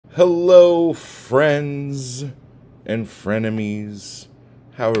Hello, friends and frenemies.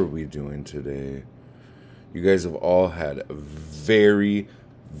 How are we doing today? You guys have all had a very,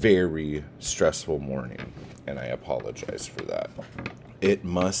 very stressful morning, and I apologize for that. It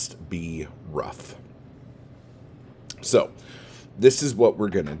must be rough. So, this is what we're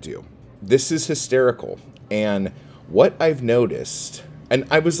going to do. This is hysterical, and what I've noticed, and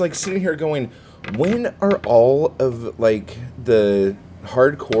I was like sitting here going, when are all of like the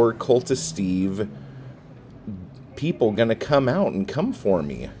hardcore Cultist Steve people gonna come out and come for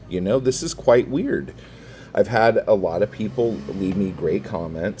me? You know, this is quite weird. I've had a lot of people leave me great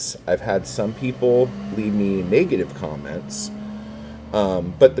comments. I've had some people leave me negative comments,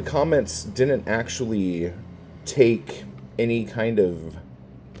 but the comments didn't actually take any kind of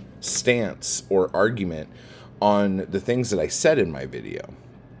stance or argument on the things that I said in my video.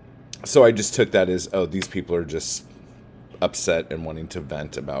 So I just took that as, oh, these people are just upset and wanting to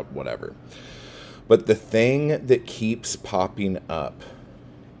vent about whatever. But the thing that keeps popping up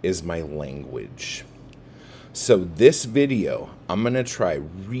is my language. So this video, I'm going to try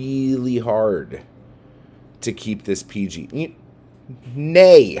really hard to keep this PG.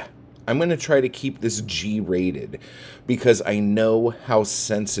 Nay, I'm going to try to keep this G-rated because I know how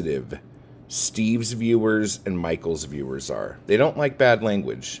sensitive Steve's viewers and Michael's viewers are. They don't like bad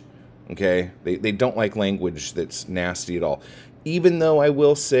language. Okay, they don't like language that's nasty at all. Even though I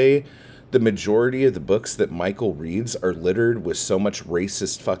will say the majority of the books that Michael reads are littered with so much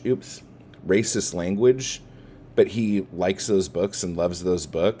racist racist language, but he likes those books and loves those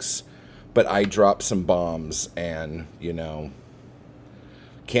books. But I drop some bombs and, you know,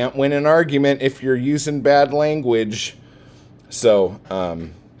 can't win an argument if you're using bad language. So,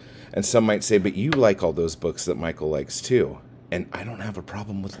 and some might say, but you like all those books that Michael likes too. And I don't have a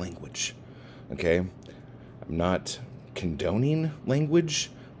problem with language, okay? I'm not condoning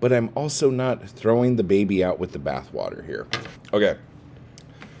language, but I'm also not throwing the baby out with the bathwater here. Okay,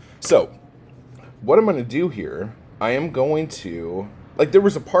 so what I'm going to do here, I am going to, like, there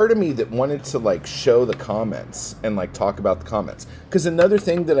was a part of me that wanted to, like, show the comments and, like, talk about the comments. Because another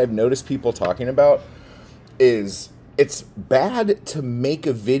thing that I've noticed people talking about is it's bad to make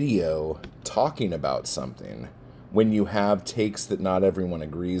a video talking about something when you have takes that not everyone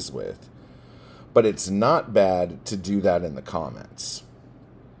agrees with. But it's not bad to do that in the comments.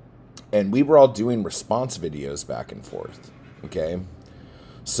 And we were all doing response videos back and forth, okay?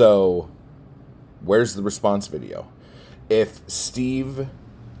 So, where's the response video? If Steve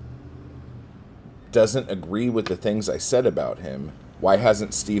doesn't agree with the things I said about him, why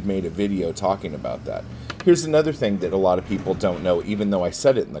hasn't Steve made a video talking about that? Here's another thing that a lot of people don't know, even though I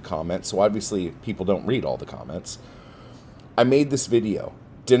said it in the comments, so obviously people don't read all the comments. I made this video,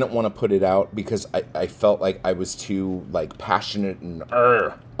 didn't want to put it out because I felt like I was too, like, passionate and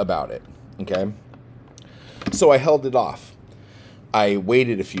about it, okay? So I held it off. I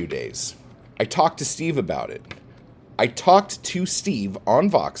waited a few days. I talked to Steve about it. I talked to Steve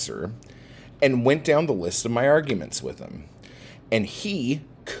on Voxer and went down the list of my arguments with him. And he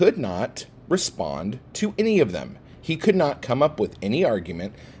could not respond to any of them. He could not come up with any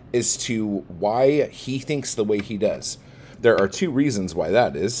argument as to why he thinks the way he does. There are two reasons why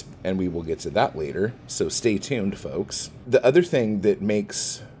that is, and we will get to that later, so stay tuned, folks. The other thing that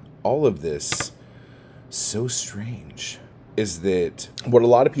makes all of this so strange is that what a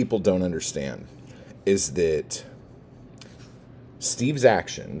lot of people don't understand is that Steve's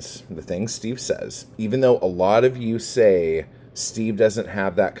actions, the things Steve says, even though a lot of you say Steve doesn't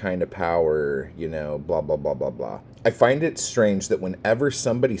have that kind of power, you know, blah, blah, blah, blah, blah. I find it strange that whenever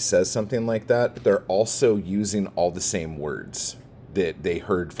somebody says something like that, they're also using all the same words that they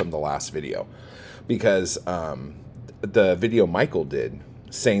heard from the last video. Because the video Michael did,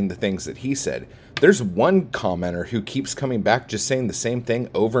 saying the things that he said, there's one commenter who keeps coming back just saying the same thing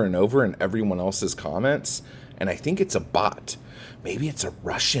over and over in everyone else's comments. And I think it's a bot. Maybe it's a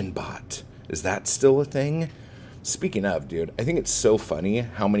Russian bot. Is that still a thing? Speaking of, dude, I think it's so funny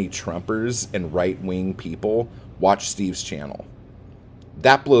how many Trumpers and right-wing people watch Steve's channel.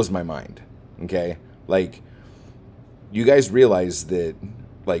 That blows my mind, okay? Like, you guys realize that,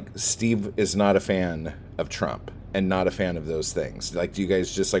 like, Steve is not a fan of Trump and not a fan of those things. Like, do you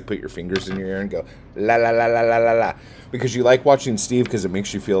guys just, like, put your fingers in your ear and go, la, la, la, la, la, la, la? Because you like watching Steve because it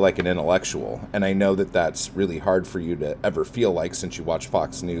makes you feel like an intellectual. And I know that that's really hard for you to ever feel like since you watch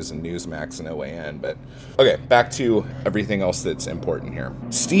Fox News and Newsmax and OAN. But, okay, back to everything else that's important here.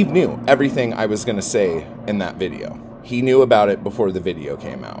 Steve knew everything I was going to say in that video. He knew about it before the video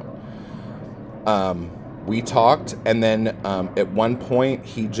came out. We talked, and then at one point,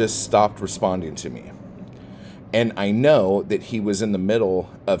 he just stopped responding to me. And I know that he was in the middle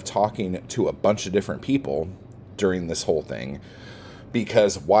of talking to a bunch of different people during this whole thing,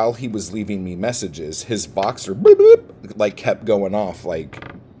 because while he was leaving me messages, his Voxer boop, boop, like kept going off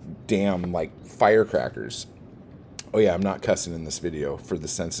like damn like firecrackers. Oh yeah, I'm not cussing in this video for the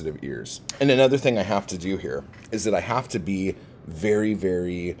sensitive ears. And another thing I have to do here is that I have to be very,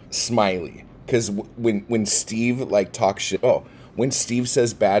 very smiley. Because when Steve like talks shit, when Steve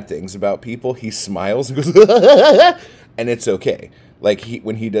says bad things about people, he smiles and goes, and it's okay. Like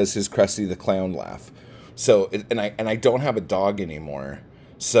when he does his Krusty the Clown laugh. So, and I don't have a dog anymore,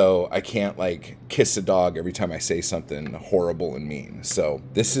 so I can't like kiss a dog every time I say something horrible and mean. So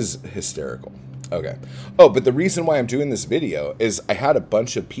this is hysterical. Okay. Oh, but the reason why I'm doing this video is I had a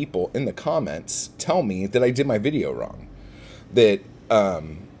bunch of people in the comments tell me that I did my video wrong. That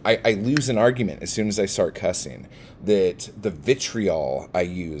I lose an argument as soon as I start cussing. That the vitriol I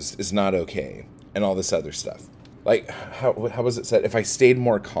used is not okay. And all this other stuff. Like, how was it said? If I stayed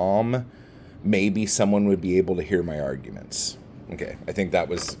more calm, maybe someone would be able to hear my arguments. Okay, I think that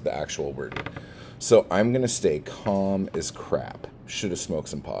was the actual word. So I'm going to stay calm as crap. Should have smoked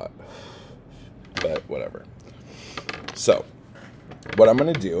some pot. But whatever. So, what I'm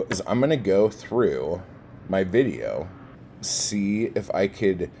going to do is I'm going to go through my video, see if I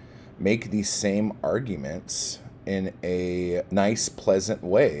could make these same arguments in a nice, pleasant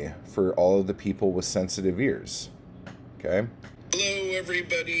way for all of the people with sensitive ears. Okay? Hello,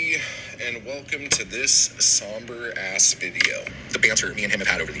 everybody, and welcome to this somber-ass video. The banter me and him have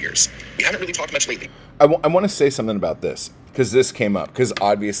had over the years. We haven't really talked much lately. I want to say something about this, because this came up, because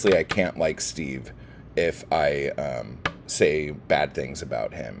obviously I can't like Steve if I say bad things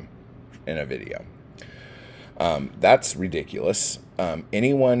about him in a video. That's ridiculous.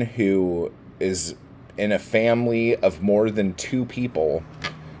 Anyone who is in a family of more than 2 people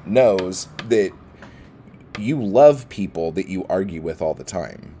knows that you love people that you argue with all the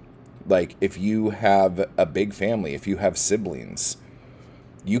time. Like, if you have a big family, if you have siblings,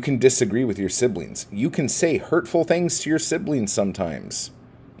 you can disagree with your siblings. You can say hurtful things to your siblings sometimes,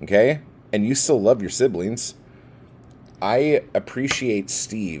 okay? And you still love your siblings. I appreciate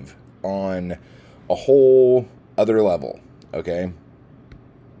Steve on a whole other level, okay?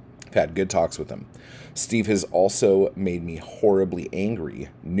 I've had good talks with him. Steve has also made me horribly angry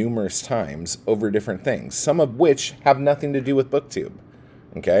numerous times over different things, some of which have nothing to do with booktube,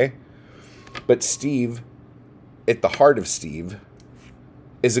 okay? But Steve, at the heart of Steve,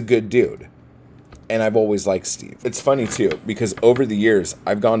 is a good dude, and I've always liked Steve. It's funny, too, because over the years,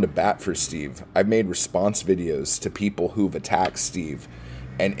 I've gone to bat for Steve. I've made response videos to people who've attacked Steve,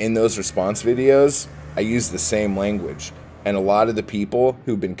 and in those response videos, I use the same language. And a lot of the people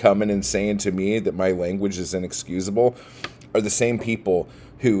who've been coming and saying to me that my language is inexcusable are the same people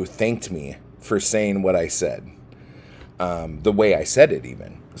who thanked me for saying what I said. The way I said it,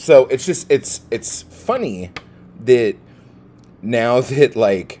 even. So it's just, it's funny that now that,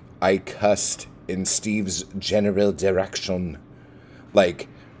 like, I cussed in Steve's general direction, like,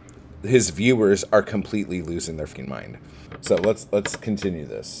 his viewers are completely losing their fucking mind. So let's continue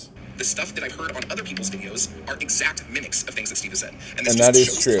this. The stuff that I've heard on other people's videos are exact mimics of things that Steve has said. And that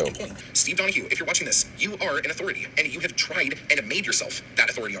is true. Steve Donoghue, if you're watching this, you are an authority, and you have tried and have made yourself that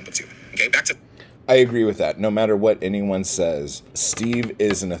authority on booktube. Okay, back to... I agree with that. No matter what anyone says, Steve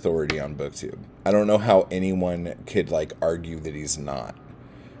is an authority on booktube. I don't know how anyone could, like, argue that he's not.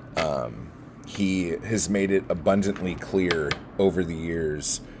 He has made it abundantly clear over the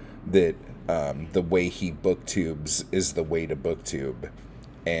years that the way he booktubes is the way to booktube.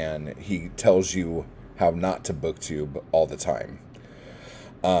 And he tells you how not to booktube all the time.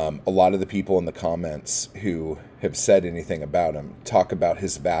 A lot of the people in the comments who have said anything about him talk about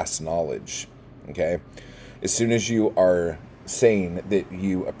his vast knowledge, okay? As soon as you are saying that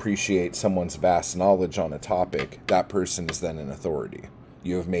you appreciate someone's vast knowledge on a topic, that person is then an authority.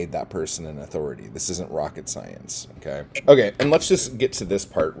 You have made that person an authority. This isn't rocket science, okay? Okay, and let's just get to this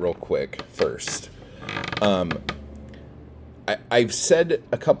part real quick first. I've said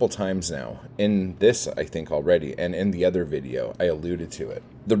a couple times now, in this I think already, and in the other video, I alluded to it.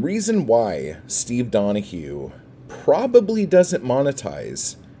 The reason why Steve Donoghue probably doesn't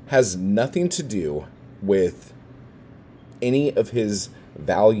monetize has nothing to do with any of his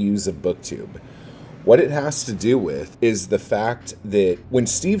values of booktube. What it has to do with is the fact that when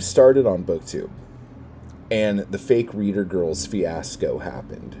Steve started on booktube and the fake reader girls fiasco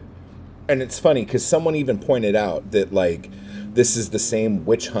happened, and it's funny because someone even pointed out that, like, this is the same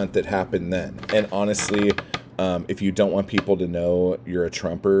witch hunt that happened then. And honestly, if you don't want people to know you're a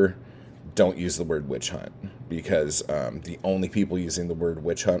Trumper, don't use the word witch hunt, because the only people using the word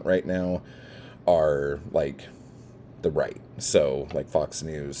witch hunt right now are, like, the right. So, like Fox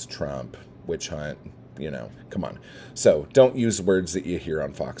News, Trump, witch hunt, you know, come on. So, don't use words that you hear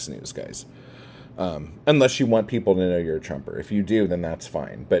on Fox News, guys. Unless you want people to know you're a Trumper. If you do, then that's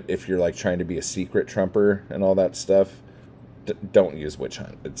fine. But if you're like trying to be a secret Trumper and all that stuff, don't use witch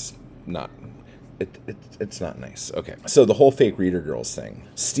hunt. It's not... It's not nice. Okay, so the whole fake reader girls thing.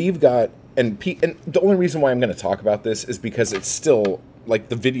 Steve got, and the only reason why I'm going to talk about this is because it's still, like,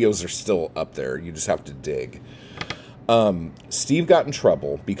 the videos are still up there. You just have to dig. Steve got in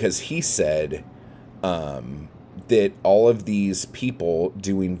trouble because he said that all of these people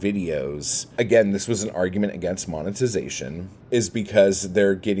doing videos, again, this was an argument against monetization, is because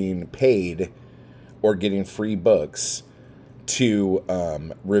they're getting paid or getting free books to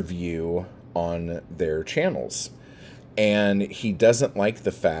review on their channels. And he doesn't like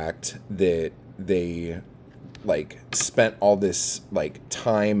the fact that they like spent all this like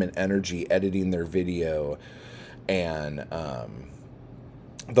time and energy editing their video, and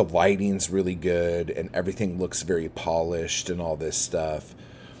the lighting's really good and everything looks very polished and all this stuff.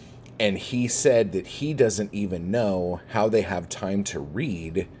 And he said that he doesn't even know how they have time to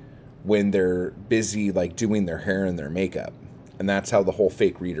read when they're busy like doing their hair and their makeup. And that's how the whole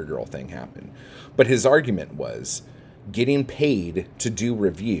fake reader girl thing happened. But his argument was getting paid to do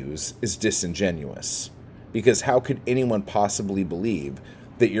reviews is disingenuous. Because how could anyone possibly believe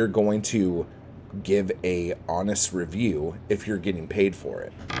that you're going to give a honest review if you're getting paid for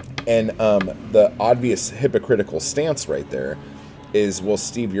it? And the obvious hypocritical stance right there is, well,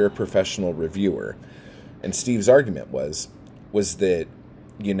 Steve, you're a professional reviewer. And Steve's argument was that,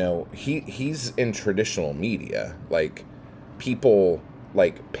 you know, he's in traditional media. Like, people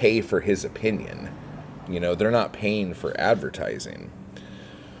like pay for his opinion, you know, they're not paying for advertising.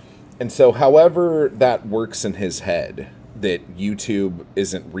 And so however that works in his head, that YouTube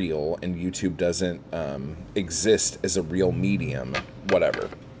isn't real and YouTube doesn't exist as a real medium, whatever.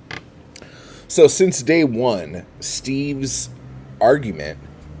 So since day one, Steve's argument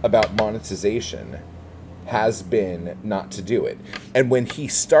about monetization has been not to do it. And when he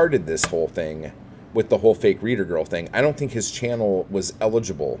started this whole thing with the whole fake reader girl thing, I don't think his channel was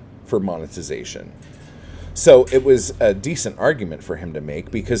eligible for monetization. So it was a decent argument for him to make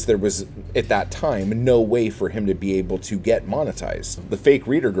because there was, at that time, no way for him to be able to get monetized. The fake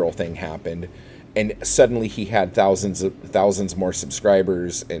reader girl thing happened, and suddenly he had thousands more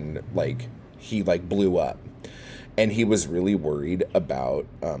subscribers, and like he like blew up. And he was really worried about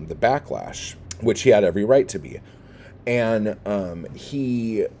the backlash, which he had every right to be. And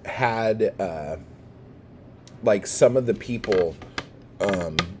he had like some of the people,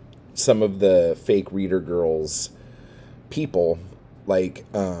 some of the fake reader girls people, like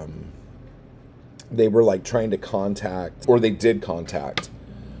they were like trying to contact, or they did contact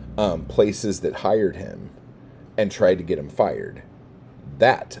places that hired him and tried to get him fired.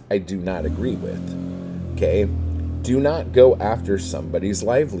 That I do not agree with. Okay? Do not go after somebody's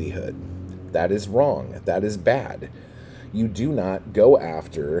livelihood. That is wrong. That is bad. You do not go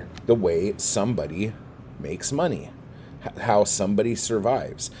after the way somebody makes money, how somebody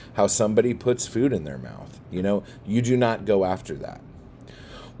survives, how somebody puts food in their mouth. You know, you do not go after that.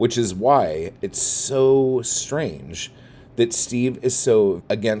 Which is why it's so strange that Steve is so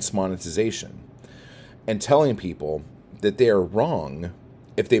against monetization and telling people that they are wrong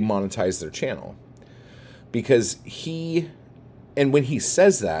if they monetize their channel. Because and when he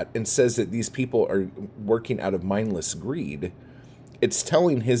says that and says that these people are working out of mindless greed, it's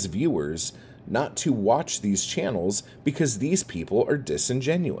telling his viewers not to watch these channels because these people are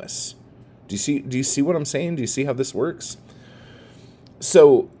disingenuous. Do you see what I'm saying? Do you see how this works?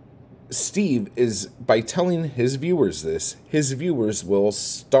 So Steve is, by telling his viewers this, his viewers will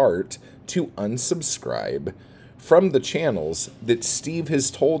start to unsubscribe from the channels that Steve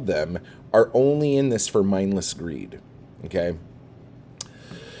has told them are only in this for mindless greed. Okay?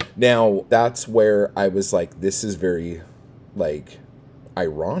 Now, that's where I was like, this is very, like,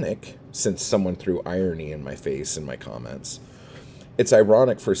 ironic, since someone threw irony in my face in my comments. It's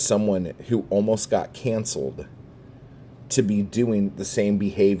ironic for someone who almost got canceled to be doing the same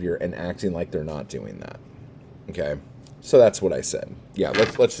behavior and acting like they're not doing that. Okay? So that's what I said. Yeah,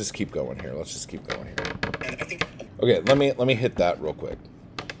 let's just keep going here. Let's just keep going here. Okay, let me hit that real quick.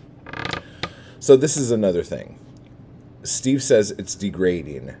 So this is another thing. Steve says it's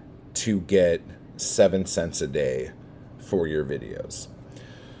degrading to get 7 cents a day for your videos.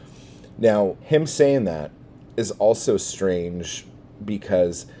 Now, him saying that is also strange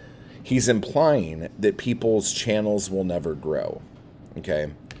because he's implying that people's channels will never grow.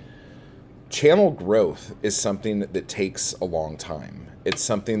 Okay? Channel growth is something that takes a long time. It's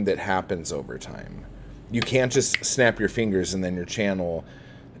something that happens over time. You can't just snap your fingers and then your channel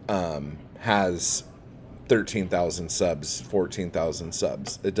has 13,000 subs, 14,000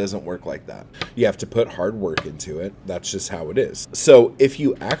 subs. It doesn't work like that. You have to put hard work into it. That's just how it is. So if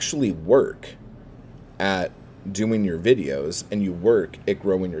you actually work at doing your videos and you work at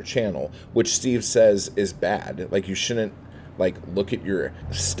growing your channel, which Steve says is bad, like you shouldn't like look at your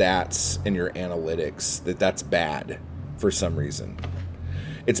stats and your analytics, that's bad for some reason.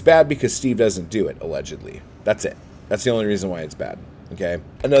 It's bad because Steve doesn't do it, allegedly. That's it. That's the only reason why it's bad. Okay.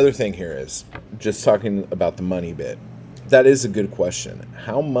 Another thing here is just talking about the money bit. That is a good question.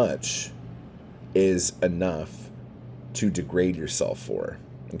 How much is enough to degrade yourself for?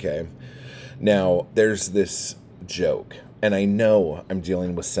 Okay. Now, there's this joke, and I know I'm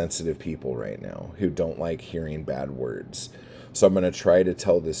dealing with sensitive people right now who don't like hearing bad words. So I'm going to try to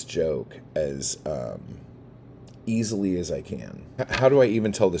tell this joke as easily as I can. How do I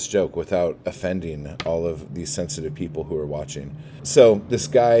even tell this joke without offending all of these sensitive people who are watching? So this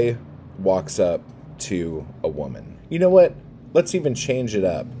guy walks up to a woman. You know what? Let's even change it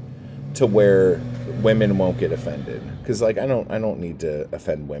up to where women won't get offended, because like I don't need to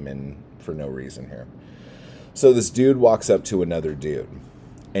offend women for no reason here. So this dude walks up to another dude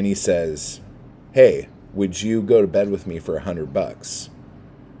and he says, "Hey, would you go to bed with me for $100?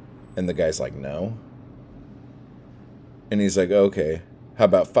 And the guy's like, "No." And he's like, "Okay, how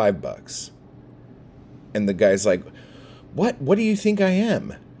about $5? And the guy's like, What do you think I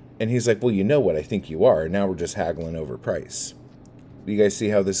am?" And he's like, "Well, you know what I think you are. Now we're just haggling over price." Do you guys see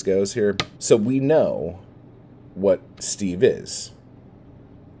how this goes here? So we know what Steve is.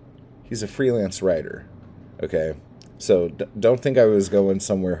 He's a freelance writer. Okay? So don't think I was going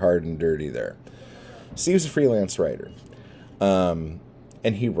somewhere hard and dirty there. Steve's a freelance writer. And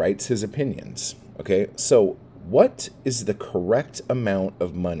he writes his opinions. Okay? So what is the correct amount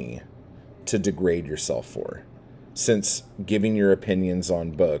of money to degrade yourself for? Since giving your opinions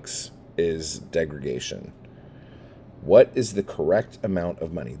on books is degradation. What is the correct amount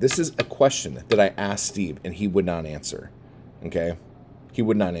of money? This is a question that I asked Steve and he would not answer. Okay? He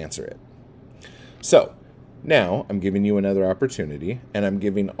would not answer it. So, now I'm giving you another opportunity, and I'm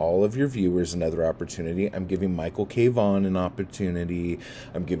giving all of your viewers another opportunity. I'm giving Michael K. Vaughn an opportunity.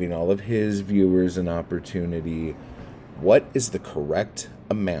 I'm giving all of his viewers an opportunity. What is the correct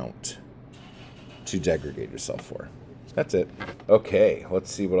amount to degrade yourself for? That's it. Okay,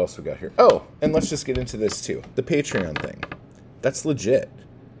 let's see what else we got here. Oh, and let's just get into this too. The Patreon thing. That's legit.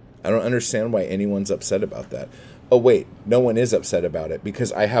 I don't understand why anyone's upset about that. Oh, wait, no one is upset about it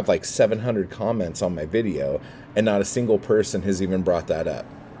because I have like 700 comments on my video and not a single person has even brought that up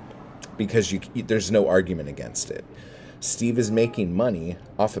because there's no argument against it. Steve is making money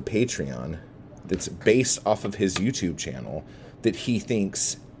off of Patreon that's based off of his YouTube channel that he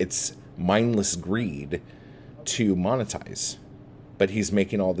thinks it's mindless greed to monetize. But he's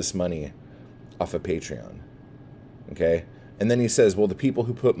making all this money off of Patreon. Okay? And then he says, well, the people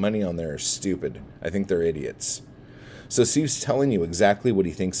who put money on there are stupid. I think they're idiots. So Steve's telling you exactly what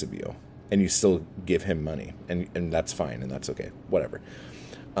he thinks of you, and you still give him money, and that's fine, and that's okay, whatever.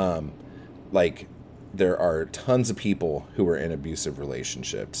 Like, there are tons of people who are in abusive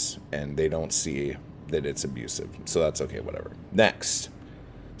relationships, and they don't see that it's abusive, so that's okay, whatever. Next,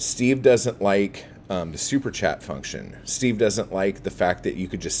 Steve doesn't like the super chat function. Steve doesn't like the fact that you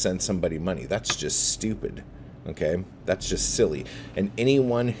could just send somebody money. That's just stupid. Okay, that's just silly. And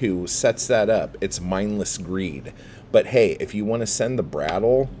anyone who sets that up, it's mindless greed. But hey, if you want to send the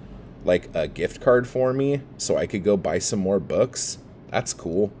Brattle like a gift card for me so I could go buy some more books, that's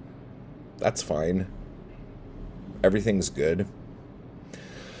cool. That's fine. Everything's good.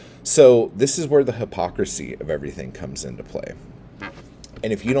 So this is where the hypocrisy of everything comes into play.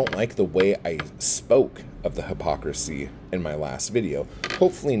 And if you don't like the way I spoke of the hypocrisy in my last video,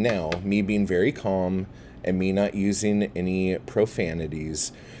 hopefully now, me being very calm and me not using any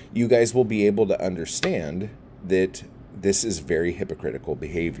profanities, you guys will be able to understand that this is very hypocritical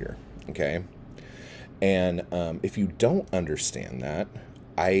behavior, okay? And if you don't understand that,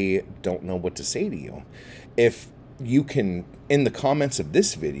 I don't know what to say to you. If you can, in the comments of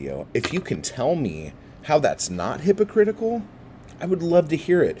this video, if you can tell me how that's not hypocritical, I would love to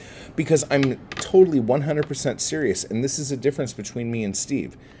hear it, because I'm totally 100% serious, and this is a difference between me and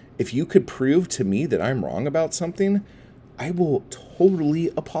Steve. If you could prove to me that I'm wrong about something, I will totally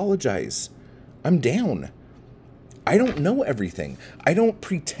apologize. I'm down. I don't know everything. I don't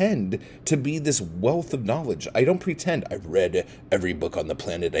pretend to be this wealth of knowledge. I don't pretend I've read every book on the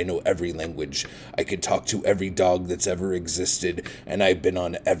planet. I know every language. I could talk to every dog that's ever existed, and I've been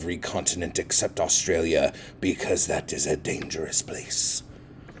on every continent except Australia because that is a dangerous place.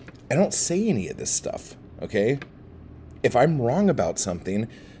 I don't say any of this stuff. okay? If I'm wrong about something,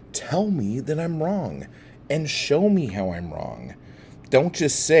 tell me that I'm wrong and show me how I'm wrong. Don't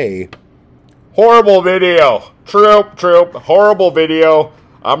just say, horrible video, troop, horrible video,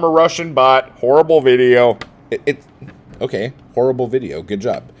 I'm a Russian bot, horrible video. Okay, horrible video, good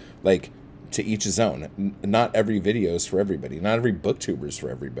job. Like, to each his own. Not every video is for everybody. Not every booktuber is for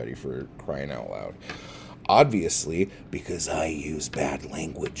everybody, for crying out loud. Obviously, because I use bad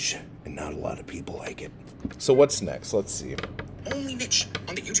language, and not a lot of people like it. So what's next? Let's see. Only niche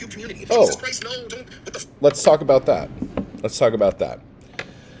on the YouTube community. Oh, Jesus Christ, no, don't. What the let's talk about that. Let's talk about that.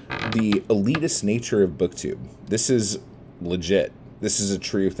 The elitist nature of booktube. This is legit. This is a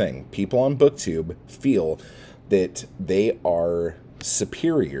true thing. People on booktube feel that they are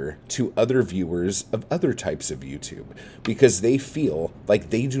superior to other viewers of other types of YouTube because they feel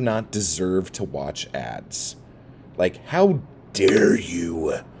like they do not deserve to watch ads. Like, how dare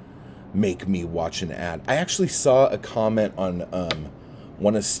you make me watch an ad? I actually saw a comment on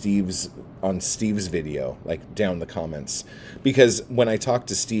one of Steve's video, like down the comments, because when I talked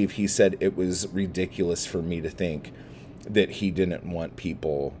to Steve, he said it was ridiculous for me to think that he didn't want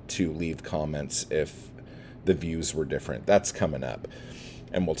people to leave comments if the views were different. That's coming up,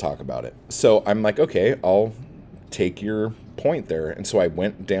 and we'll talk about it. So I'm like, okay, I'll take your point there. And so I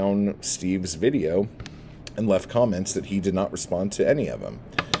went down Steve's video and left comments that he did not respond to any of them.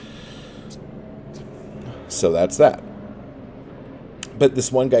 So that's that. But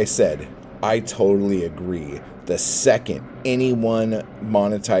this one guy said, I totally agree. The second anyone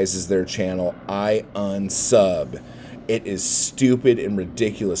monetizes their channel, I unsub. It is stupid and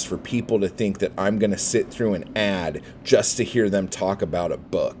ridiculous for people to think that I'm going to sit through an ad just to hear them talk about a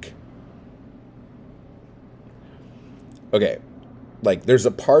book. Okay, like, there's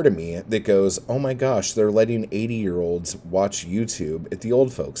a part of me that goes, oh my gosh, they're letting 80-year-olds watch YouTube at the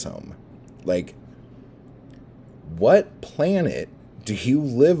old folks' home. Like, what planet do you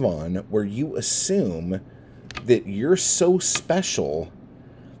live on where you assume that you're so special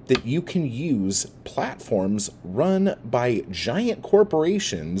that you can use platforms run by giant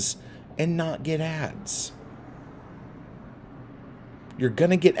corporations and not get ads? You're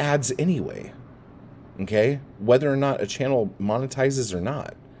gonna get ads anyway, okay? Whether or not a channel monetizes or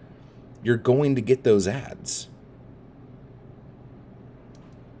not, you're going to get those ads.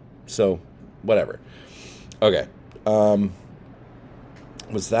 So, whatever. Okay.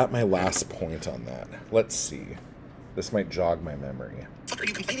 Was that my last point on that? Let's see. This might jog my memory. fuck are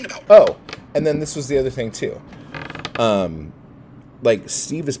you complaining about? Oh, and then this was the other thing too. Like,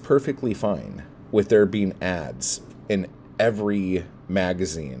 Steve is perfectly fine with there being ads in every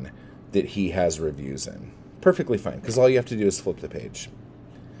magazine that he has reviews in. Perfectly fine, because all you have to do is flip the page.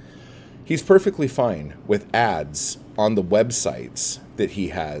 He's perfectly fine with ads on the websites that he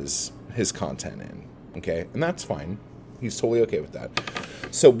has his content in. Okay, and that's fine. He's totally okay with that.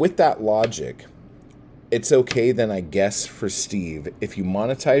 So with that logic, it's okay then, I guess, for Steve, if you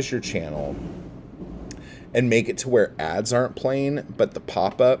monetize your channel and make it to where ads aren't playing, but the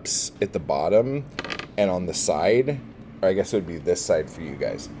pop-ups at the bottom and on the side, or I guess it would be this side for you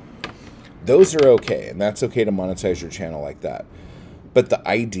guys, those are okay, and that's okay to monetize your channel like that. But the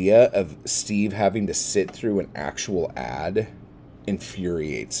idea of Steve having to sit through an actual ad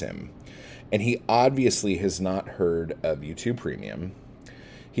infuriates him. And he obviously has not heard of YouTube Premium.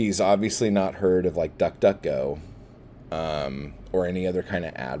 He's obviously not heard of, like, DuckDuckGo or any other kind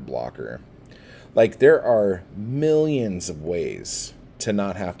of ad blocker. Like, there are millions of ways to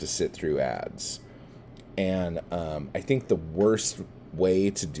not have to sit through ads. And I think the worst way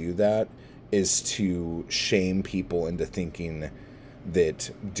to do that is to shame people into thinking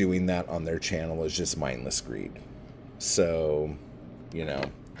that doing that on their channel is just mindless greed. So, you know,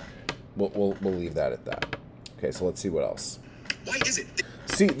 we'll leave that at that. Okay, so let's see what else. Why is it?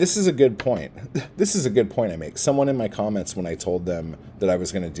 See, this is a good point. This is a good point I make. Someone in my comments, when I told them that I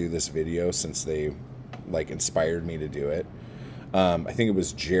was going to do this video, since they, like, inspired me to do it, I think it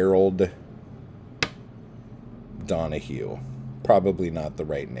was Gerald Donoghue. Probably not the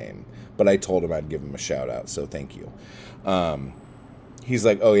right name, but I told him I'd give him a shout out, so thank you. He's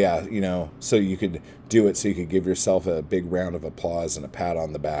like, oh yeah, you know, so you could do it so you could give yourself a big round of applause and a pat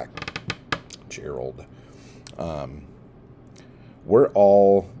on the back. Gerald. We're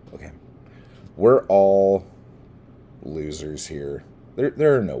all losers here.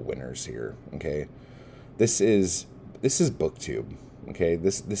 There are no winners here, okay? This is booktube, okay?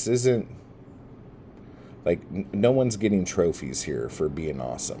 This isn't, like, no one's getting trophies here for being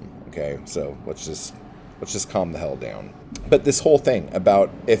awesome, okay? So let's just calm the hell down. But this whole thing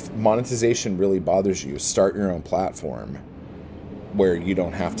about, if monetization really bothers you, start your own platform where you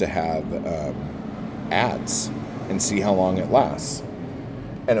don't have to have ads and see how long it lasts.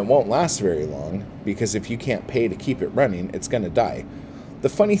 And it won't last very long, because if you can't pay to keep it running, it's going to die. The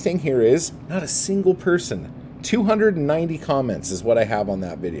funny thing here is, not a single person, 290 comments is what I have on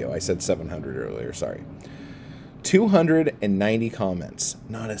that video. I said 700 earlier, sorry. 290 comments.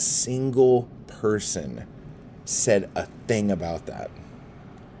 Not a single person said a thing about that.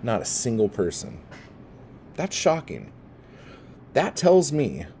 Not a single person. That's shocking. That tells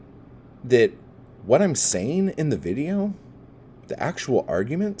me that what I'm saying in the video, the actual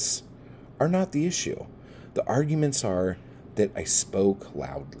arguments, are not the issue. The arguments are that I spoke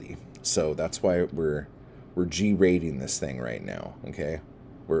loudly. So that's why we're G-rating this thing right now, okay?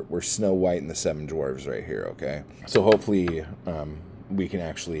 We're Snow White and the Seven Dwarves right here, okay? So hopefully we can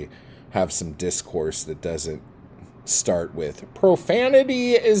actually have some discourse that doesn't start with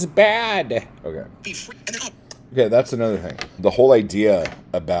profanity is bad. Okay. Be free, and then Okay, that's another thing. The whole idea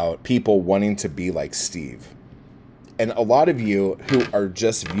about people wanting to be like Steve. And a lot of you who are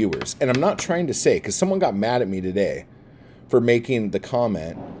just viewers, and I'm not trying to say, because someone got mad at me today for making the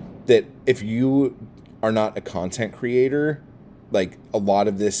comment that if you are not a content creator, like a lot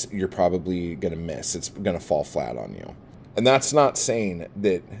of this you're probably going to miss. It's going to fall flat on you. And that's not saying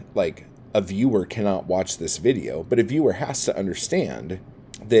that like a viewer cannot watch this video, but a viewer has to understand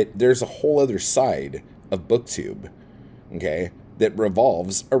that there's a whole other side of booktube, okay, that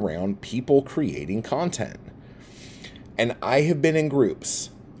revolves around people creating content. And I have been in groups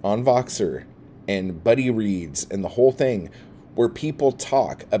on Voxer and Buddy Reads and the whole thing where people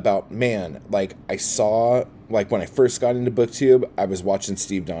talk about, man, like I saw, like when I first got into booktube, I was watching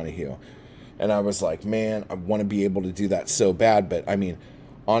Steve Donoghue and I was like, man, I want to be able to do that so bad. But I mean,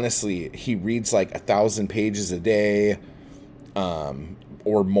 honestly, he reads like 1,000 pages a day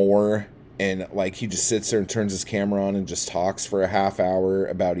or more. And like he just sits there and turns his camera on and just talks for a half hour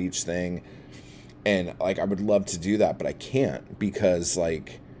about each thing. And like I would love to do that, but I can't because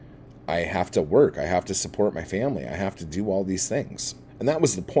like I have to work. I have to support my family. I have to do all these things. And that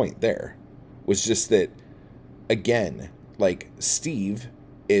was the point there. Was just that, again, like Steve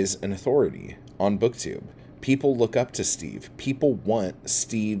is an authority on booktube. People look up to Steve. People want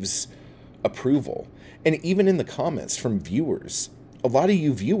Steve's approval. And even in the comments from viewers, a lot of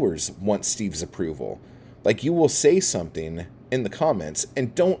you viewers want Steve's approval. Like you will say something in the comments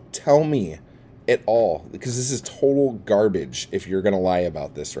and don't tell me at all, because this is total garbage if you're going to lie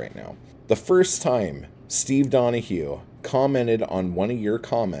about this right now. The first time Steve Donoghue commented on one of your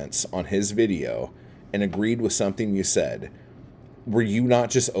comments on his video and agreed with something you said, were you not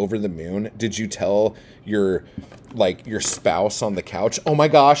just over the moon? Did you tell your spouse on the couch, oh my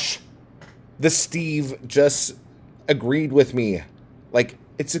gosh, the Steve just agreed with me? Like,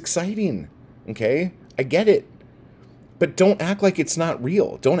 it's exciting, okay? I get it. But don't act like it's not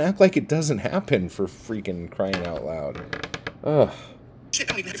real. Don't act like it doesn't happen, for freaking crying out loud. Ugh. shit,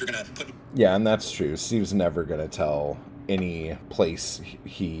 don't even know if you're gonna put. Yeah, and that's true. Steve's never going to tell any place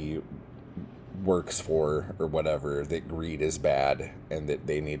he works for or whatever that greed is bad and that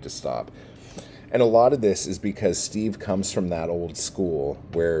they need to stop. And a lot of this is because Steve comes from that old school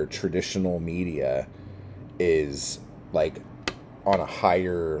where traditional media is like on a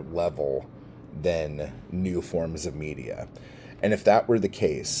higher level than new forms of media. And if that were the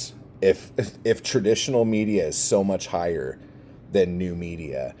case, if traditional media is so much higher than new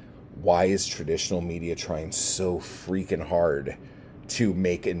media, why is traditional media trying so freaking hard to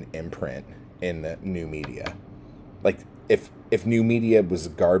make an imprint in new media? Like, if new media was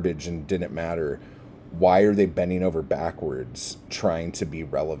garbage and didn't matter, why are they bending over backwards trying to be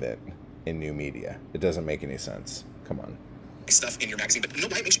relevant in new media? It doesn't make any sense. Come on. Stuff in your magazine, but you know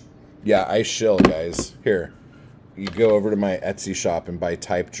why it makes you. Yeah, I shill, guys. Here, you go over to my Etsy shop and buy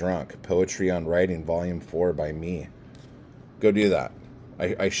Type Drunk, Poetry on Writing, Volume 4 by me. Go do that.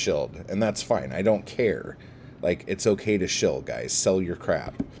 I shilled, and that's fine. I don't care. Like, it's okay to shill, guys. Sell your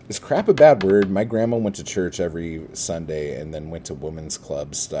crap. Is crap a bad word? My grandma went to church every Sunday and then went to women's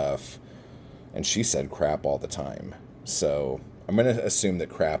club stuff, and she said crap all the time. So I'm going to assume that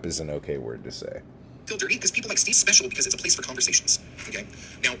crap is an okay word to say. Feel dirty because people like Steve's special because it's a place for conversations. Okay?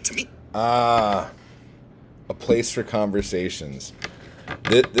 Now, to me. A place for conversations.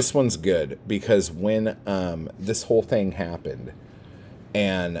 This one's good because when this whole thing happened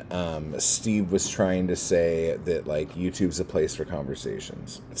and Steve was trying to say that like YouTube's a place for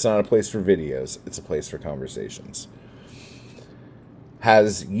conversations. It's not a place for videos. It's a place for conversations.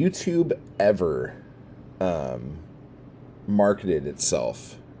 Has YouTube ever marketed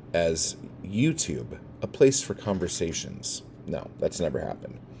itself as YouTube, a place for conversations? No, that's never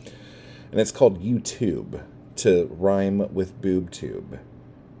happened. And it's called YouTube, to rhyme with boob tube.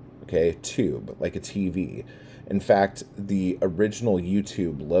 okay? Tube, like a TV. In fact, the original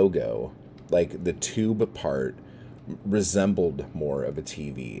YouTube logo, like the tube part, resembled more of a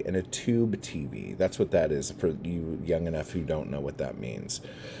TV, and a tube TV. That's what that is for you young enough who don't know what that means.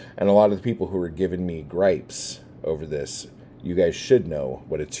 And a lot of the people who are giving me gripes over this, you guys should know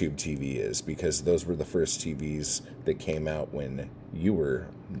what a tube TV is, because those were the first TVs that came out when you were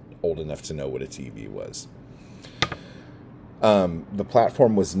old enough to know what a TV was. The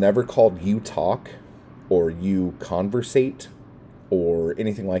platform was never called You Talk or You Conversate or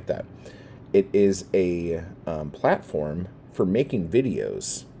anything like that. It is a platform for making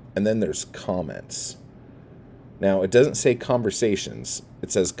videos, and then there's comments. Now, it doesn't say conversations.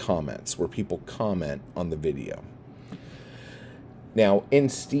 It says comments, where people comment on the video. Now, in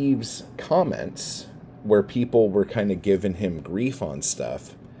Steve's comments, where people were kind of giving him grief on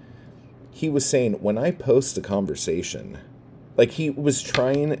stuff, he was saying, when I post a conversation, like he was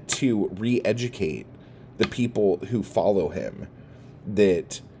trying to re-educate the people who follow him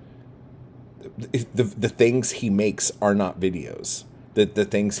that the things he makes are not videos, that the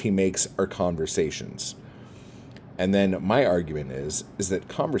things he makes are conversations. And then my argument is that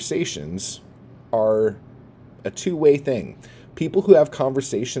conversations are a two-way thing. People who have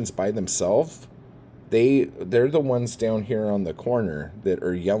conversations by themselves, they're the ones down here on the corner that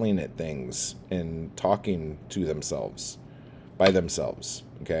are yelling at things and talking to themselves by themselves,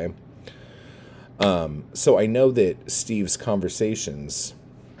 okay? So I know that Steve's conversations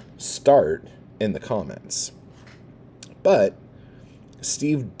start in the comments, but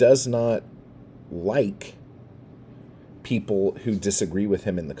Steve does not like people who disagree with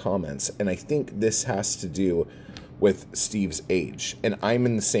him in the comments, and I think this has to do with Steve's age, and I'm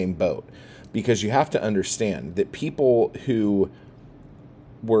in the same boat, because you have to understand that people who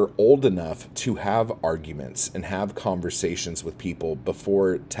were old enough to have arguments and have conversations with people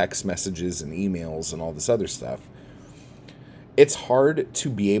before text messages and emails and all this other stuff, it's hard to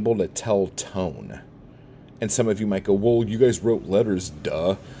be able to tell tone. And some of you might go, well, you guys wrote letters,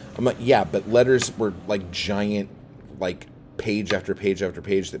 duh. I'm like, yeah, but letters were like giant, like page after page after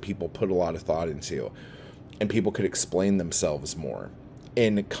page that people put a lot of thought into, and people could explain themselves more.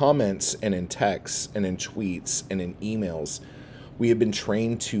 In comments and in texts and in tweets and in emails, we have been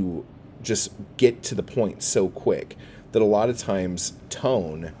trained to just get to the point so quick that a lot of times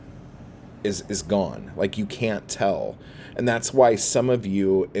tone is gone. Like, you can't tell. And that's why some of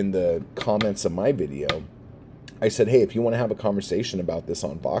you in the comments of my video, I said, hey, if you want to have a conversation about this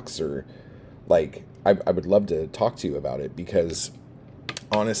on Voxer, like, I would love to talk to you about it, because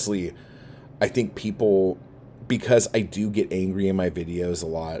honestly, I think people, because I do get angry in my videos a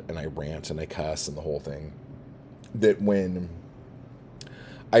lot, and I rant and I cuss and the whole thing, that when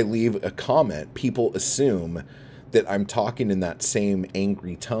I leave a comment, people assume that I'm talking in that same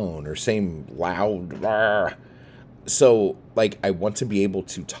angry tone or same loud blah. So, like, I want to be able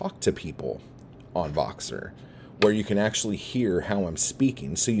to talk to people on Voxer where you can actually hear how I'm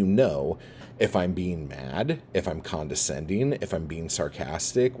speaking, so you know if I'm being mad, if I'm condescending, if I'm being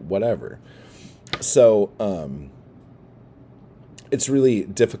sarcastic, whatever. So, it's really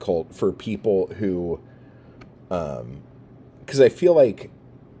difficult for people who, because I feel like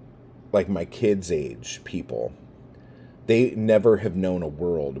my kids' age people, they never have known a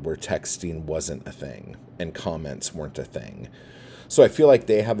world where texting wasn't a thing and comments weren't a thing. So I feel like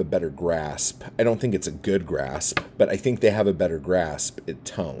they have a better grasp. I don't think it's a good grasp, but I think they have a better grasp at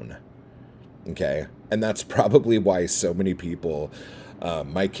tone. Okay? And that's probably why so many people,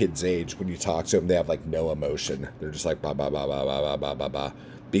 my kids' age, when you talk to them, they have like no emotion. They're just like, blah, blah, blah, blah, blah, blah, blah, blah.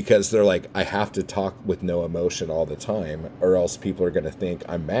 Because they're like, I have to talk with no emotion all the time, or else people are going to think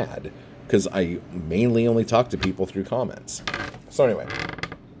I'm mad, because I mainly only talk to people through comments. So anyway,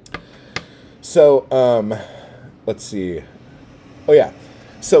 so let's see. Oh yeah,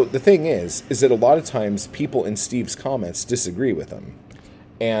 so the thing is that a lot of times people in Steve's comments disagree with him,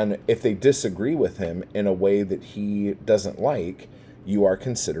 and if they disagree with him in a way that he doesn't like, you are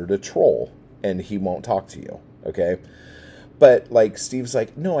considered a troll, and he won't talk to you. Okay. But, like, Steve's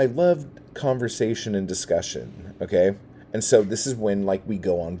like, no, I love conversation and discussion, okay? And so this is when, like, we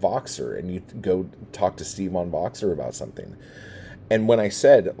go on Voxer, and you go talk to Steve on Voxer about something. And when I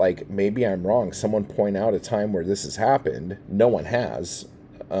said, like, maybe I'm wrong, someone point out a time where this has happened. No one has.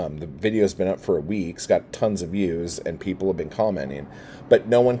 The video's been up for a week. It's got tons of views, and people have been commenting. But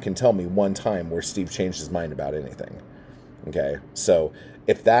no one can tell me one time where Steve changed his mind about anything, okay? So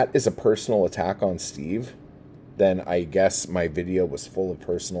if that is a personal attack on Steve, then I guess my video was full of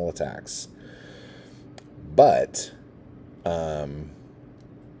personal attacks. But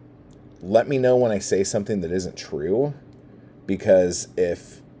let me know when I say something that isn't true, because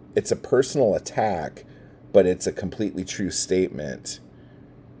if it's a personal attack, but it's a completely true statement,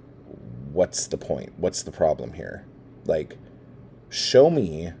 what's the point? What's the problem here? Like, show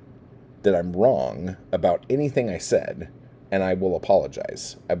me that I'm wrong about anything I said, and I will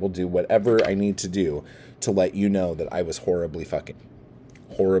apologize. I will do whatever I need to do to let you know that I was horribly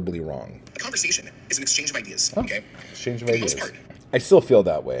wrong. A conversation is an exchange of ideas, okay? Exchange of For the ideas. most part. I still feel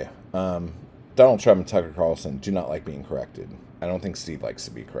that way. Donald Trump and Tucker Carlson do not like being corrected. I don't think Steve likes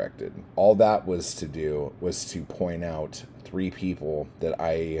to be corrected. All that was to do was to point out 3 people that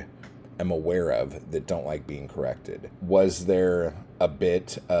I am aware of that don't like being corrected. Was there a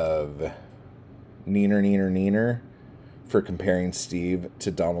bit of neener for comparing Steve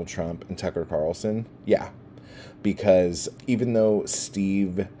to Donald Trump and Tucker Carlson? Yeah. Because even though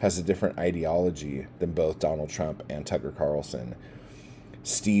Steve has a different ideology than both Donald Trump and Tucker Carlson,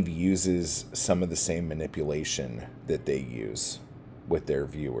 Steve uses some of the same manipulation that they use with their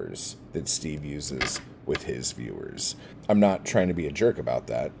viewers that Steve uses with his viewers. I'm not trying to be a jerk about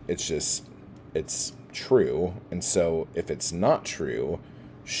that. It's just, it's true. And so if it's not true,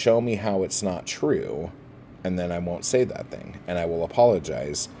 show me how it's not true, and then I won't say that thing. And I will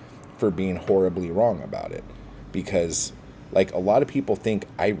apologize for being horribly wrong about it. Because, like, a lot of people think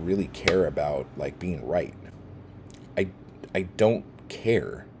I really care about, like, being right. I don't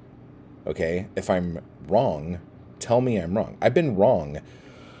care, okay? If I'm wrong, tell me I'm wrong. I've been wrong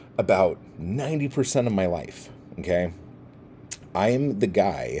about 90% of my life, okay? I'm the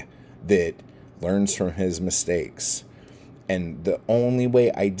guy that learns from his mistakes. And the only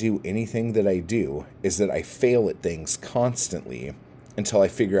way I do anything that I do is that I fail at things constantly until I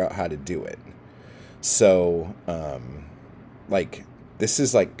figure out how to do it. So, like, this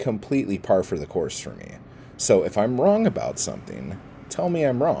is, like, completely par for the course for me. So if I'm wrong about something, tell me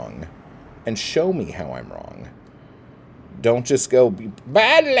I'm wrong and show me how I'm wrong. Don't just go,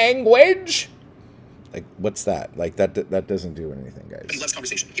 bad language. Like, what's that? Like, that doesn't do anything, guys. He loves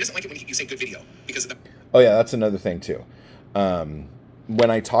conversation. He doesn't like it when you say good video because of the... Oh, yeah, that's another thing, too.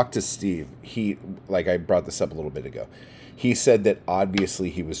 When I talked to Steve, like I brought this up a little bit ago, he said that obviously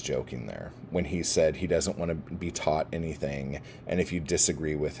he was joking there when he said he doesn't want to be taught anything, and if you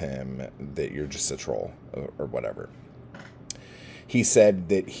disagree with him, that you're just a troll or whatever. He said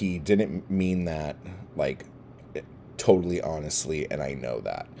that he didn't mean that, like, totally honestly, and I know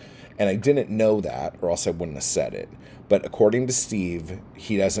that. And I didn't know that, or else I wouldn't have said it. But according to Steve,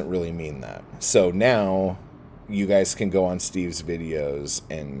 he doesn't really mean that. So now you guys can go on Steve's videos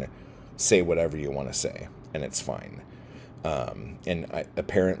and say whatever you want to say, and it's fine.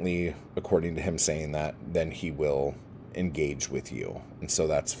 Apparently, according to him saying that, then he will engage with you. And so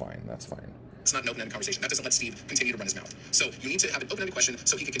that's fine. That's fine. It's not an open-ended conversation. That doesn't let Steve continue to run his mouth. So you need to have an open-ended question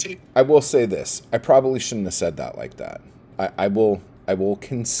so he can continue. I will say this. I probably shouldn't have said that like that. I will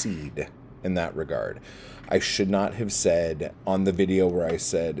concede in that regard. I should not have said on the video where I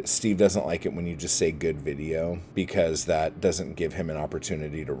said Steve doesn't like it when you just say good video, because that doesn't give him an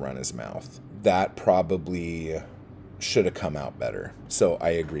opportunity to run his mouth. That probably should have come out better. So I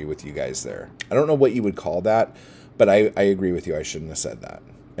agree with you guys there. I don't know what you would call that, but I agree with you. I shouldn't have said that.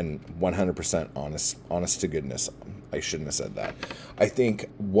 And 100% honest to goodness, I shouldn't have said that. I think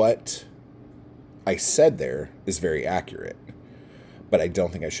what I said there is very accurate, but I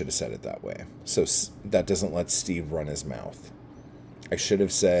don't think I should have said it that way. So that doesn't let Steve run his mouth. I should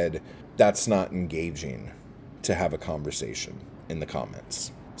have said, that's not engaging to have a conversation in the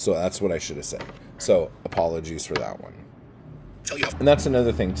comments. So that's what I should have said. So apologies for that one. And that's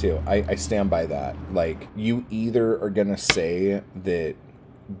another thing too. I stand by that. Like, you either are going to say that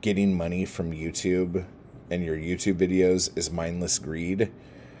getting money from YouTube and your YouTube videos is mindless greed,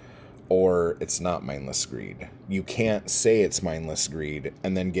 or it's not mindless greed. You can't say it's mindless greed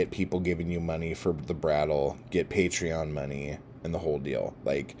and then get people giving you money for the brattle, get Patreon money, and the whole deal.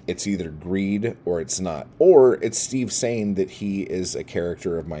 Like, it's either greed or it's not. Or it's Steve saying that he is a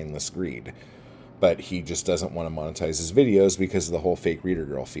character of mindless greed, but he just doesn't want to monetize his videos because of the whole fake reader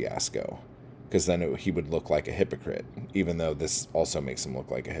girl fiasco. Because then he would look like a hypocrite, even though this also makes him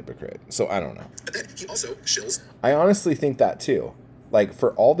look like a hypocrite. So I don't know. But then he also shills. I honestly think that too. Like,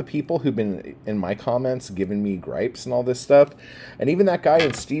 for all the people who've been in my comments giving me gripes and all this stuff, and even that guy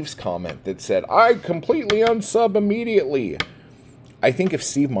in Steve's comment that said, I completely unsub immediately. I think if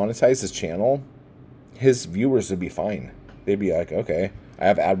Steve monetized his channel, his viewers would be fine. They'd be like, okay, I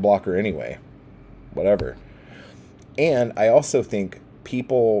have ad blocker anyway. Whatever. And I also think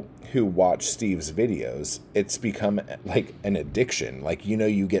people who watch Steve's videos, it's become like an addiction. Like, you know,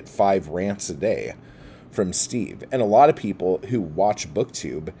 you get 5 rants a day from Steve. And a lot of people who watch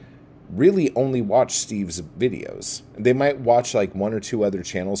booktube really only watch Steve's videos. They might watch like 1 or 2 other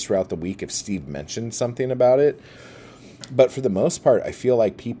channels throughout the week if Steve mentioned something about it. But for the most part, I feel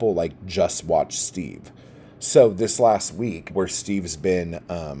like people like just watch Steve. So this last week where Steve's been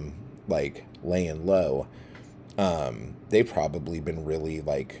like laying low, they've probably been really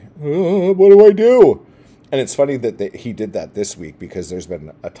like, what do I do? And it's funny that he did that this week because there's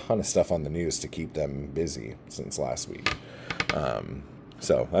been a ton of stuff on the news to keep them busy since last week.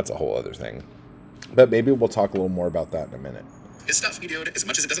 So that's a whole other thing. But maybe we'll talk a little more about that in a minute. His stuff, dude, as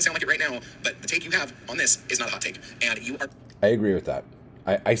much as it doesn't sound like it right now, but the take you have on this is not a hot take. And you are... I agree with that.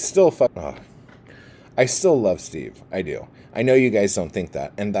 I still love Steve. I do. I know you guys don't think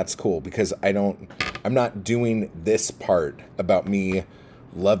that, and that's cool because I'm not doing this part about me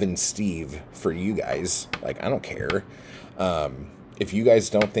loving Steve for you guys. Like, I don't care. If you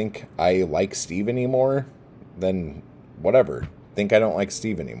guys don't think I like Steve anymore, then whatever. Think I don't like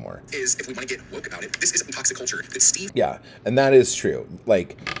Steve anymore. Is, if we want to get woke about it, this is a toxic culture that Steve... Yeah, and that is true.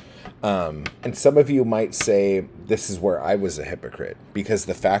 Like, and some of you might say this is where I was a hypocrite because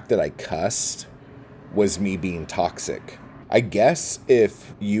the fact that I cussed was me being toxic. I guess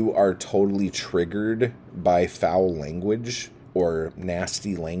if you are totally triggered by foul language or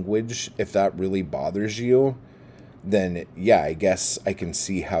nasty language, if that really bothers you, then yeah, I guess I can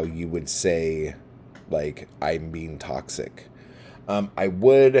see how you would say, like, I'm being toxic. I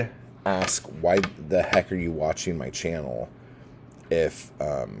would ask, why the heck are you watching my channel if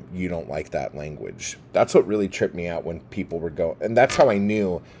you don't like that language? That's what really tripped me out when people were going, and that's how I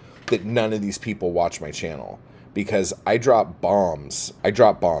knew that none of these people watch my channel, because I drop bombs. I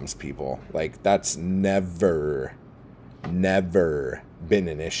drop bombs, people. Like, that's never been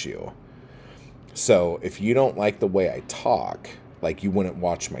an issue. So if you don't like the way I talk, like, you wouldn't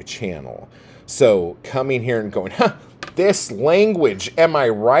watch my channel. So coming here and going, huh, this language, am I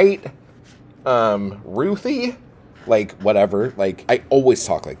right, Ruthie? Like, whatever. Like, I always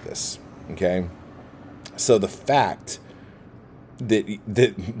talk like this, okay? So the fact that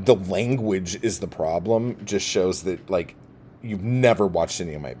the language is the problem just shows that, like, you've never watched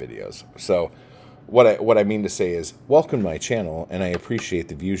any of my videos. So what I mean to say is, welcome to my channel, and I appreciate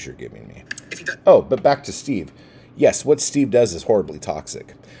the views you're giving me. Oh, but back to Steve. Yes, what Steve does is horribly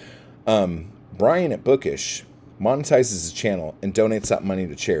toxic. Brian at Bookish monetizes his channel and donates that money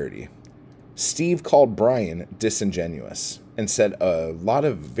to charity. Steve called Brian disingenuous and said a lot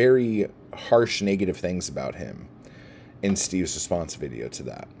of very harsh negative things about him in Steve's response video to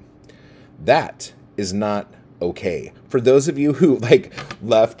that. That is not okay. For those of you who, like,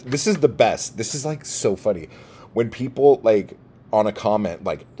 left, this is the best. This is, like, so funny. When people, like, on a comment,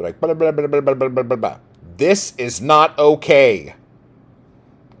 like, they're like, blah, blah, blah, blah, blah, blah, blah, blah, blah. This is not okay.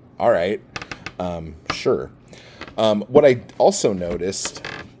 All right. Sure. What I also noticed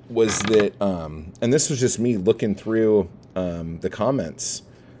was that, and this was just me looking through the comments,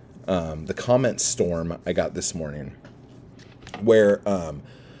 the comment storm I got this morning, where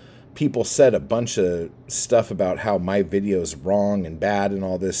people said a bunch of stuff about how my video's wrong and bad and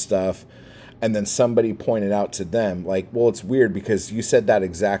all this stuff. And then somebody pointed out to them, like, well, it's weird because you said that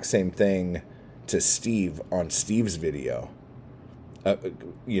exact same thing to Steve on Steve's video.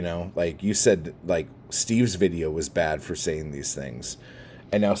 You know, like, you said, like, Steve's video was bad for saying these things.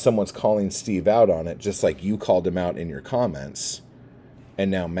 And now someone's calling Steve out on it, just like you called him out in your comments. And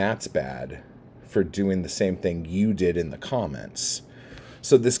now Matt's bad for doing the same thing you did in the comments.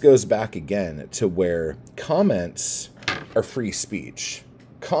 So this goes back again to where comments are free speech.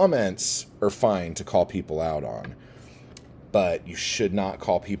 Comments are fine to call people out on, but you should not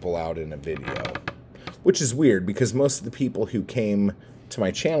call people out in a video. Which is weird because most of the people who came to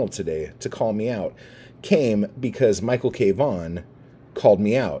my channel today to call me out came because Michael K. Vaughn called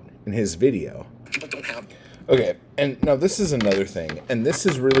me out in his video. People don't have... Okay, and now this is another thing, and this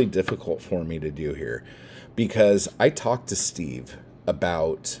is really difficult for me to do here because I talked to Steve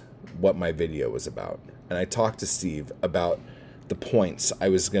about what my video was about, and I talked to Steve about the points I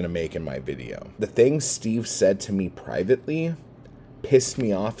was going to make in my video. The things Steve said to me privately pissed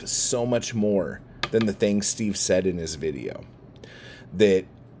me off so much more than the things Steve said in his video, that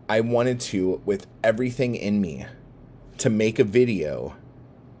I wanted to, with everything in me, to make a video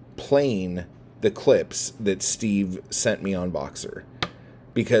playing the clips that Steve sent me on Voxer,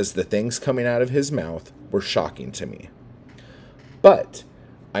 because the things coming out of his mouth were shocking to me. But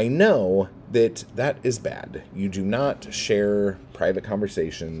I know that that is bad. You do not share private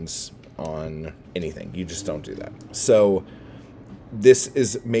conversations on anything. You just don't do that. So this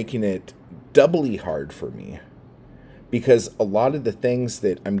is making it doubly hard for me, because a lot of the things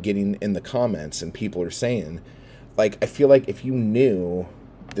that I'm getting in the comments and people are saying, like, I feel like if you knew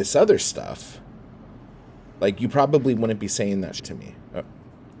this other stuff, like, you probably wouldn't be saying that to me.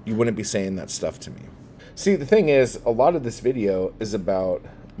 You wouldn't be saying that stuff to me. See, the thing is, a lot of this video is about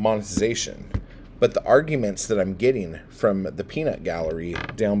monetization, but the arguments that I'm getting from the peanut gallery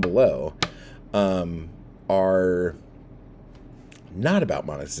down below are not about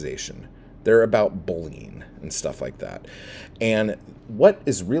monetization. They're about bullying and stuff like that. And what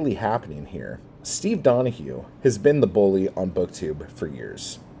is really happening here, Steve Donoghue has been the bully on BookTube for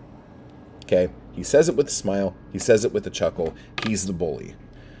years. Okay? He says it with a smile. He says it with a chuckle. He's the bully.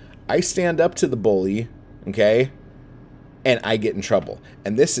 I stand up to the bully, okay, and I get in trouble.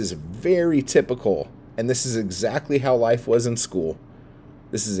 And this is very typical. And this is exactly how life was in school.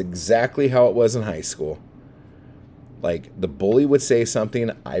 This is exactly how it was in high school. Like, the bully would say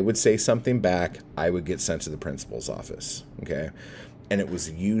something, I would say something back, I would get sent to the principal's office, okay? And it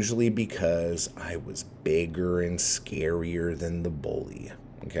was usually because I was bigger and scarier than the bully,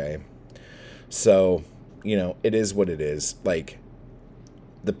 okay? So, you know, it is what it is. Like,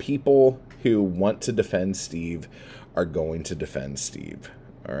 the people who want to defend Steve are going to defend Steve,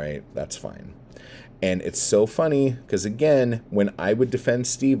 all right? That's fine. And it's so funny because, again, when I would defend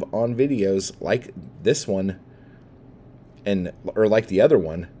Steve on videos like this one, or like the other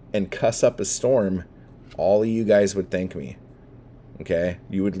one, and cuss up a storm, all of you guys would thank me, okay?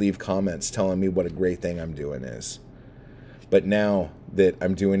 You would leave comments telling me what a great thing I'm doing is. But now that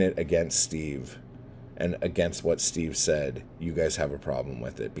I'm doing it against Steve and against what Steve said, you guys have a problem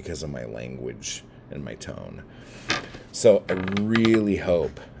with it because of my language and my tone. So I really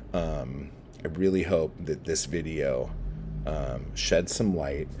hope that this video sheds some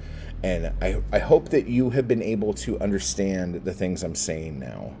light. And I hope that you have been able to understand the things I'm saying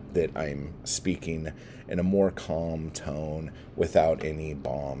now, that I'm speaking in a more calm tone without any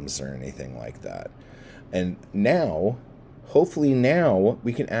bombs or anything like that. And now, hopefully now,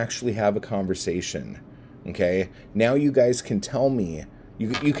 we can actually have a conversation, okay? Now you guys can tell me,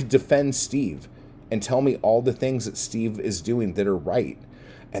 you could defend Steve and tell me all the things that Steve is doing that are right.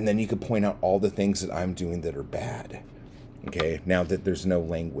 And then you could point out all the things that I'm doing that are bad. Okay, now that there's no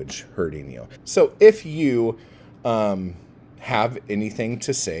language hurting you. So if you have anything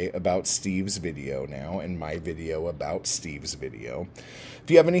to say about Steve's video now and my video about Steve's video, if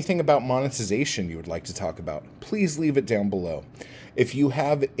you have anything about monetization you would like to talk about, please leave it down below. If you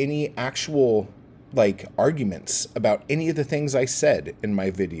have any actual arguments about any of the things I said in my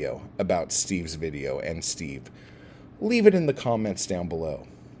video about Steve's video and Steve, leave it in the comments down below,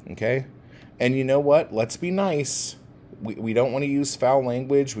 okay? And you know what? Let's be nice. We don't want to use foul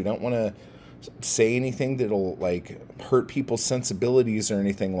language. We don't want to say anything that'll hurt people's sensibilities or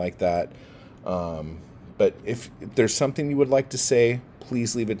anything like that. But if there's something you would like to say,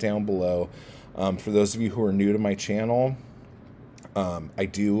 please leave it down below. For those of you who are new to my channel, I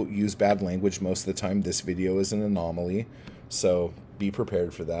do use bad language most of the time. This video is an anomaly, so be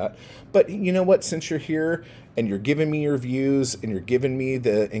prepared for that. But you know what? Since you're here and you're giving me your views and you're giving me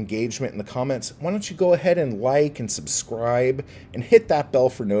the engagement in the comments, why don't you go ahead and like and subscribe and hit that bell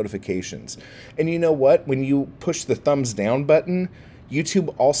for notifications. And you know what? When you push the thumbs down button,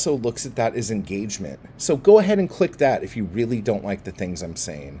 YouTube also looks at that as engagement. So go ahead and click that if you really don't like the things I'm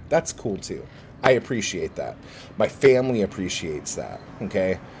saying. That's cool too. I appreciate that. My family appreciates that,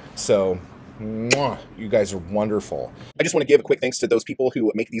 okay? So, mwah, you guys are wonderful. I just want to give a quick thanks to those people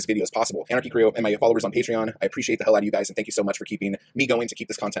who make these videos possible. Anarchy Crew and my followers on Patreon. I appreciate the hell out of you guys, and thank you so much for keeping me going to keep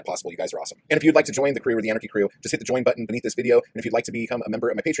this content possible. You guys are awesome. And if you'd like to join the crew or the Anarchy Crew, just hit the join button beneath this video. And if you'd like to become a member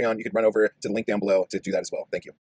of my Patreon, you can run over to the link down below to do that as well. Thank you.